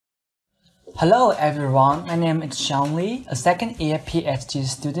Hello everyone, my name is Xiang, a second-year PhD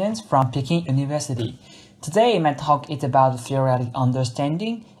student from Peking University. Today my talk is about the theoretic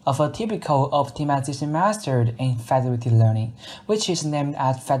understanding of a typical optimization method in federated learning, which is named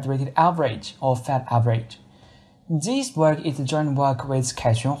as Federated Average or FedAvg. This work is a joint work with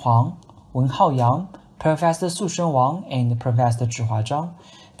Kaixuan Huang, Wenhao Yang, Professor Shusen Wang, and Professor Zhihua Zhang.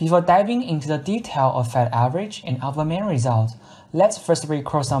 Before diving into the detail of FedAvg and our main results, let's first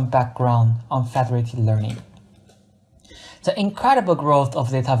recall some background on federated learning. The incredible growth of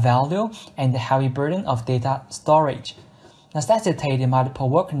data value and the heavy burden of data storage necessitated multiple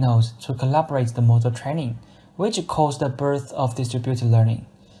work nodes to collaborate the model training, which caused the birth of distributed learning.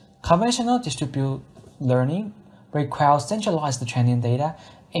 Conventional distributed learning requires centralized training data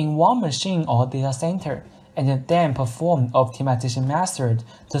in one machine or data center, and then perform optimization method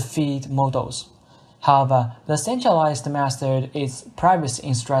to feed models. However, the centralized method is privacy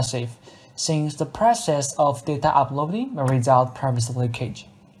intrusive, since the process of data uploading may result privacy leakage.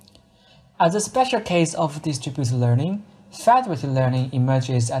 As a special case of distributed learning, federated learning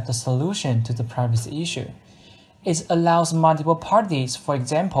emerges as a solution to the privacy issue. It allows multiple parties, for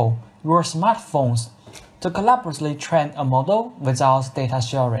example, your smartphones, to collaboratively train a model without data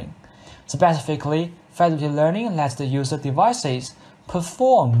sharing. Specifically, federated learning lets the user devices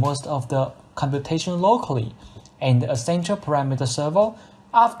perform most of the computation locally, and a central parameter server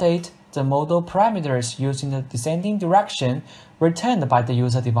update the model parameters using the descending direction returned by the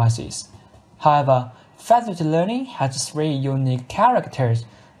user devices. However, federated learning has three unique characters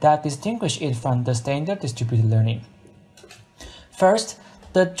that distinguish it from the standard distributed learning. First,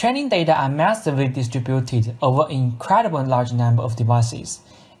 the training data are massively distributed over an incredibly large number of devices,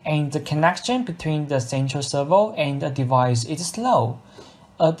 and the connection between the central server and the device is slow.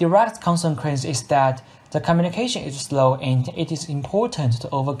 A direct consequence is that the communication is slow, and it is important to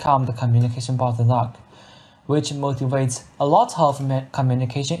overcome the communication bottleneck, which motivates a lot of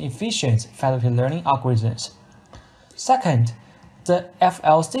communication-efficient federated learning algorithms. Second, the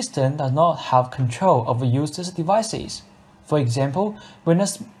FL system does not have control over users' devices. For example, when a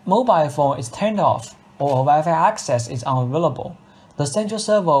mobile phone is turned off or Wi-Fi access is unavailable, the central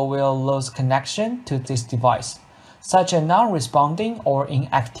server will lose connection to this device. Such a non-responding or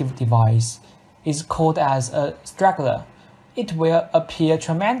inactive device is called as a straggler. It will appear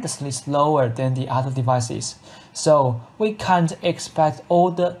tremendously slower than the other devices, so we can't expect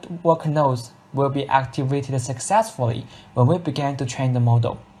all the work nodes will be activated successfully when we begin to train the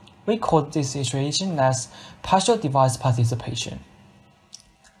model. We call this situation as partial device participation.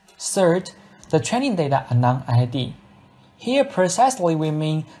 Third, the training data are non-IID. Here precisely we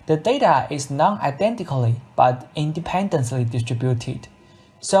mean the data is non-identically but independently distributed.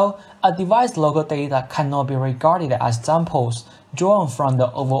 So a device local data cannot be regarded as samples drawn from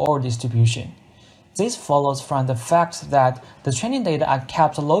the overall distribution. This follows from the fact that the training data are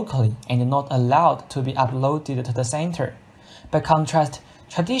kept locally and not allowed to be uploaded to the center. By contrast,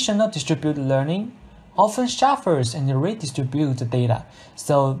 traditional distributed learning often shuffles and redistributes the data,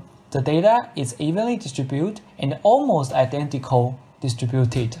 so the data is evenly distributed and almost identical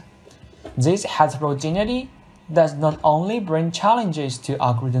distributed. This heterogeneity does not only bring challenges to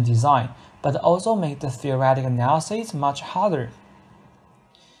algorithm design, but also make the theoretic analysis much harder.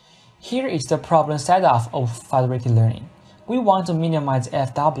 Here is the problem setup of federated learning. We want to minimize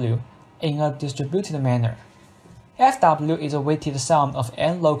FW in a distributed manner. FW is a weighted sum of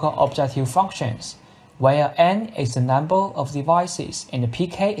n local objective functions, where n is the number of devices and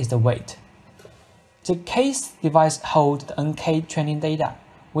pk is the weight. The case device holds the nk training data,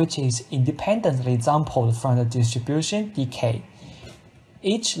 which is independently sampled from the distribution decay.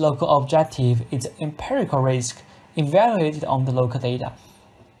 Each local objective is an empirical risk evaluated on the local data.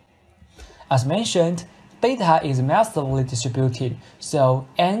 As mentioned, data is massively distributed, so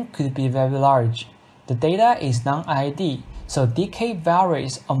n could be very large. The data is non-IID, so decay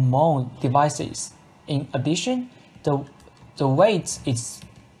varies among devices. In addition, the weight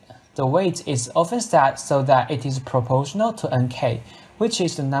is often set so that it is proportional to nk, which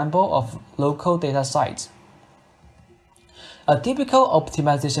is the number of local data sites. A typical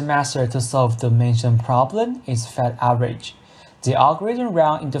optimization method to solve the mentioned problem is FedAvg. The algorithm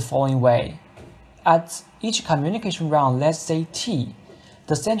runs in the following way. At each communication round, let's say T,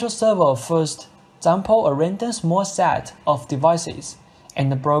 the central server first sample a random small set of devices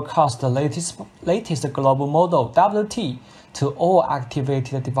and broadcast the latest global model WT to all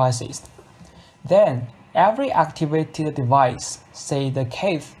activated devices. Then, every activated device, say the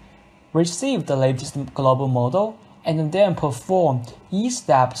cave, receives the latest global model and then perform each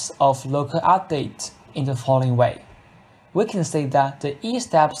steps of local update in the following way. we can say that the E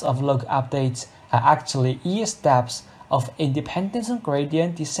steps of local updates are actually E steps of independence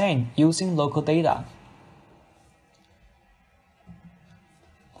gradient descent using local data.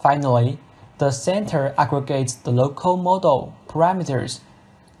 Finally, the center aggregates the local model parameters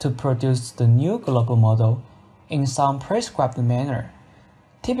to produce the new global model in some prescribed manner.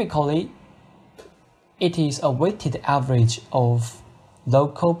 Typically, it is a weighted average of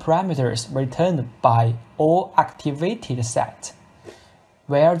local parameters returned by all activated set,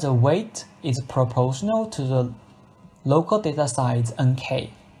 where the weight is proportional to the local data size nk.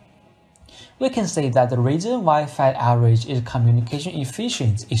 We can say that the reason why FedAvg is communication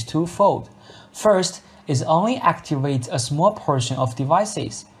efficient is twofold. First, it only activates a small portion of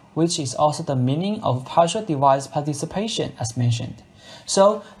devices, which is also the meaning of partial device participation as mentioned.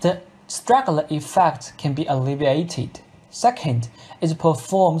 So the straggler effect can be alleviated. Second, it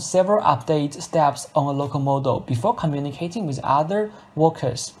performs several update steps on a local model before communicating with other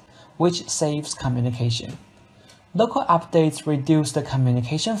workers, which saves communication. Local updates reduce the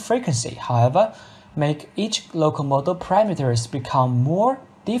communication frequency, however, make each local model parameters become more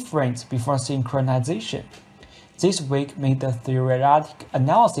different before synchronization. This will make the theoretic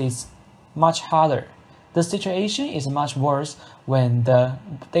analysis much harder. The situation is much worse when the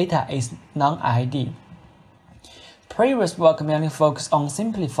data is non-IID. Previous work mainly focused on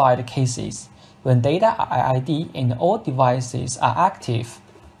simplified cases. When data are IID and all devices are active,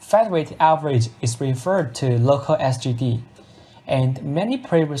 Federated average is referred to local SGD, and many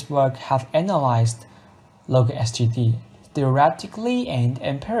previous work have analyzed local SGD theoretically and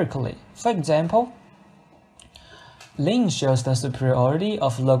empirically. For example, Lin shows the superiority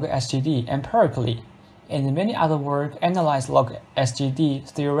of local SGD empirically, and many other work analyze local SGD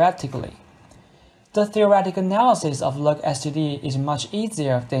theoretically. The theoretical analysis of log SGD is much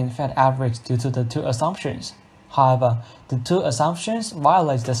easier than FedAvg due to the two assumptions. However, the two assumptions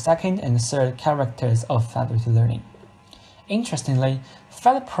violate the second and third characters of federated learning. Interestingly,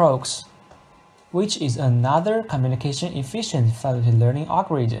 FedProx, which is another communication-efficient federated learning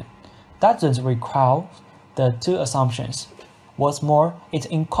algorithm, doesn't require the two assumptions. What's more, it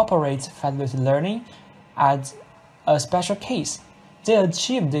incorporates federated learning as a special case. They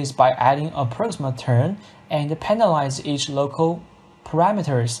achieve this by adding a proximal term and penalize each local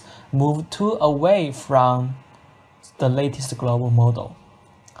parameters move to away from the latest global model.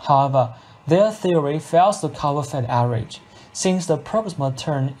 However, their theory fails to cover FedAvg, since the proximal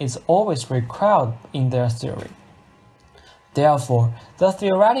term is always required in their theory. Therefore, the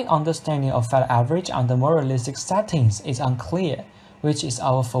theoretic understanding of FedAvg under more realistic settings is unclear, which is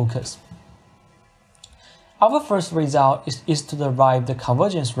our focus. Our first result is to derive the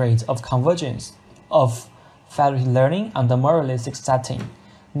convergence rate of convergence of federated learning under more realistic setting,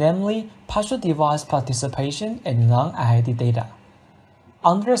 namely partial device participation and non-IID data.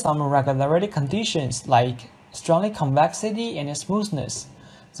 Under some regularity conditions like strong convexity and smoothness,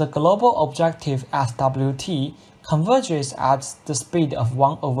 the global objective SWT converges at the speed of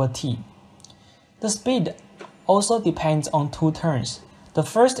 1/t. The speed also depends on two terms. The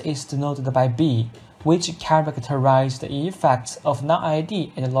first is denoted by B, which characterize the effects of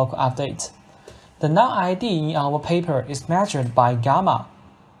non-IID and local updates. The non-IID in our paper is measured by gamma.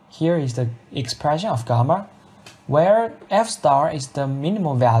 Here is the expression of gamma, where f star is the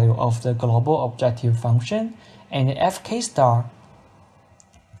minimal value of the global objective function and fk star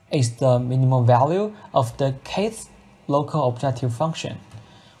is the minimal value of the kth local objective function.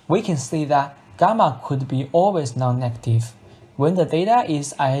 We can see that gamma could be always non-negative. When the data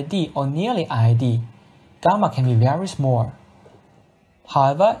is IID or nearly IID, gamma can be very small.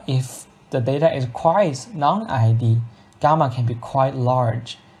 However, if the data is quite non-IID, gamma can be quite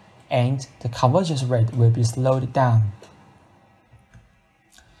large, and the convergence rate will be slowed down.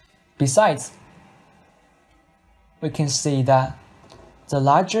 Besides, we can see that the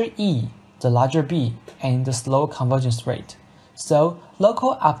larger E, the larger B, and the slow convergence rate. So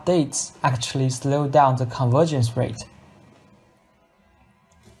local updates actually slow down the convergence rate.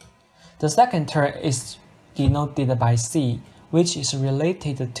 The second term is denoted by C, which is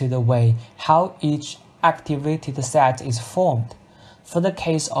related to the way how each activated set is formed. For the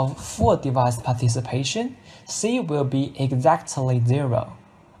case of full device participation, C will be exactly 0.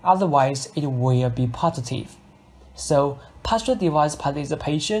 Otherwise, it will be positive. So partial device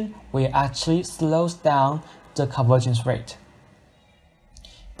participation will actually slow down the convergence rate.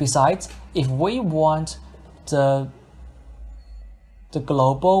 Besides, if we want the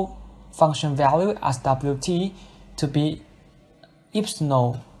global function value SWT to be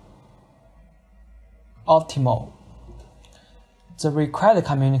epsilon optimal, the required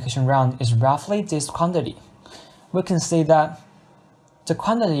communication round is roughly this quantity. we can see that the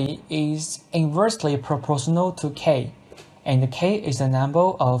quantity is inversely proportional to k, and k is the number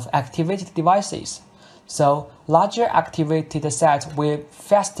of activated devices. So larger activated set will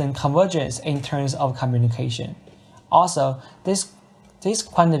fasten convergence in terms of communication. Also, this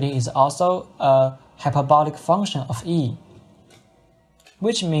quantity is also a hyperbolic function of E,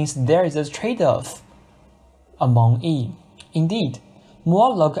 which means there is a trade-off among E. Indeed, more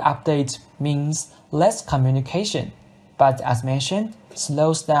local updates means less communication, but as mentioned,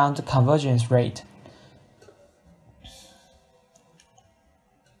 slows down the convergence rate.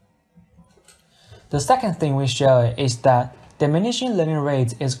 The second thing we show is that diminishing learning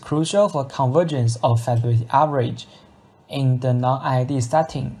rate is crucial for convergence of Federated average in the non-IID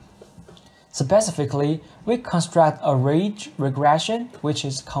setting. Specifically, we construct a ridge regression which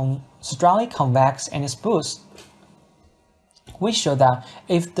is strongly convex and smooth. We show that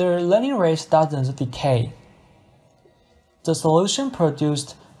if the learning rate doesn't decay, the solution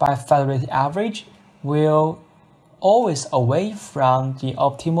produced by Federated average will always away from the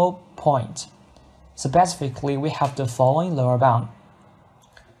optimal point. Specifically, we have the following lower bound.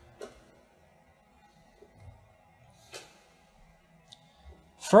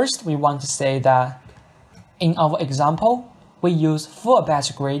 First, we want to say that in our example, we use full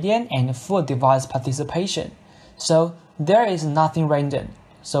batch gradient and full device participation. So there is nothing random.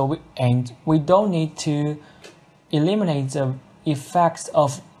 We don't need to eliminate the effects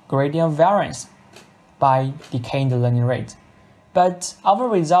of gradient variance by decaying the learning rate. But our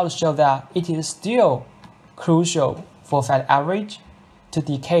results show that it is still crucial for FedAvg to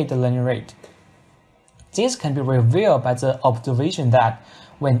decay the learning rate. This can be revealed by the observation that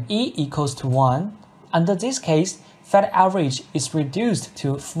when E equals to 1, under this case, FedAvg is reduced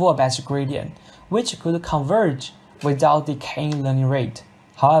to full batch gradient, which could converge without decaying learning rate.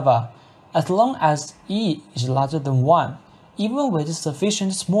 However, as long as E is larger than 1, even with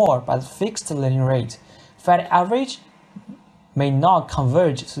sufficient small but fixed learning rate, FedAvg may not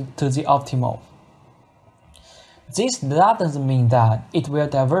converge to the optimal. This doesn't mean that it will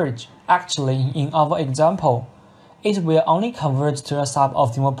diverge. Actually, in our example, it will only converge to a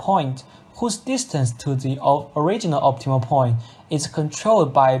suboptimal point whose distance to the original optimal point is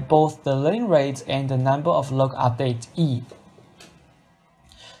controlled by both the learning rate and the number of local updates E.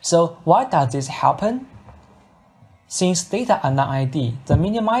 So why does this happen? Since data are non-ID, the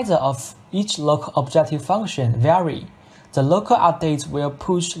minimizer of each local objective function vary. The local updates will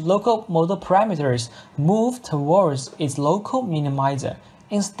push local model parameters move towards its local minimizer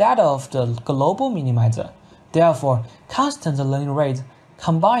instead of the global minimizer. Therefore, constant learning rate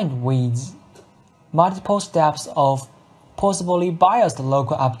combined with multiple steps of possibly biased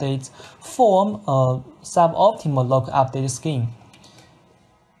local updates form a suboptimal local update scheme.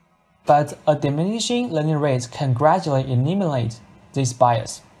 But a diminishing learning rate can gradually eliminate this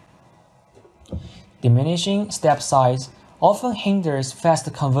bias. Diminishing step size often hinders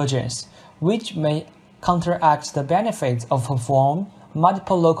fast convergence, which may counteract the benefits of performing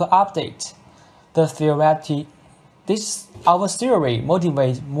multiple local updates. Our theory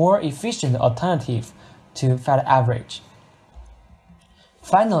motivates more efficient alternative to FedAvg.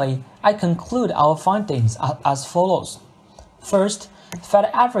 Finally, I conclude our findings as follows. First,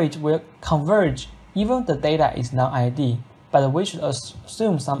 FedAvg will converge even the data is non-ID, but we should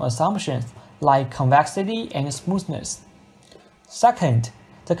assume some assumptions like convexity and smoothness. Second,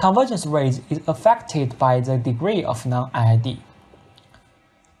 the convergence rate is affected by the degree of non-IID.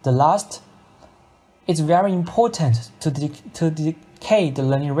 The last, it's very important to decay the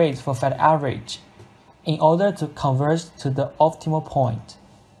learning rate for FedAvg in order to converge to the optimal point.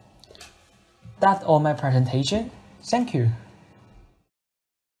 That's all my presentation. Thank you.